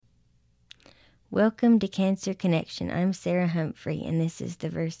Welcome to Cancer Connection. I'm Sarah Humphrey, and this is the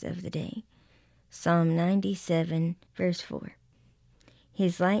verse of the day. Psalm 97, verse 4.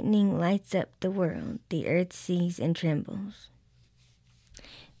 His lightning lights up the world, the earth sees and trembles.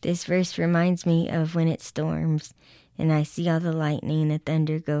 This verse reminds me of when it storms, and I see all the lightning and the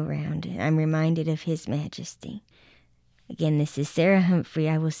thunder go round. I'm reminded of His majesty. Again, this is Sarah Humphrey.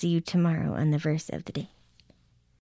 I will see you tomorrow on the verse of the day.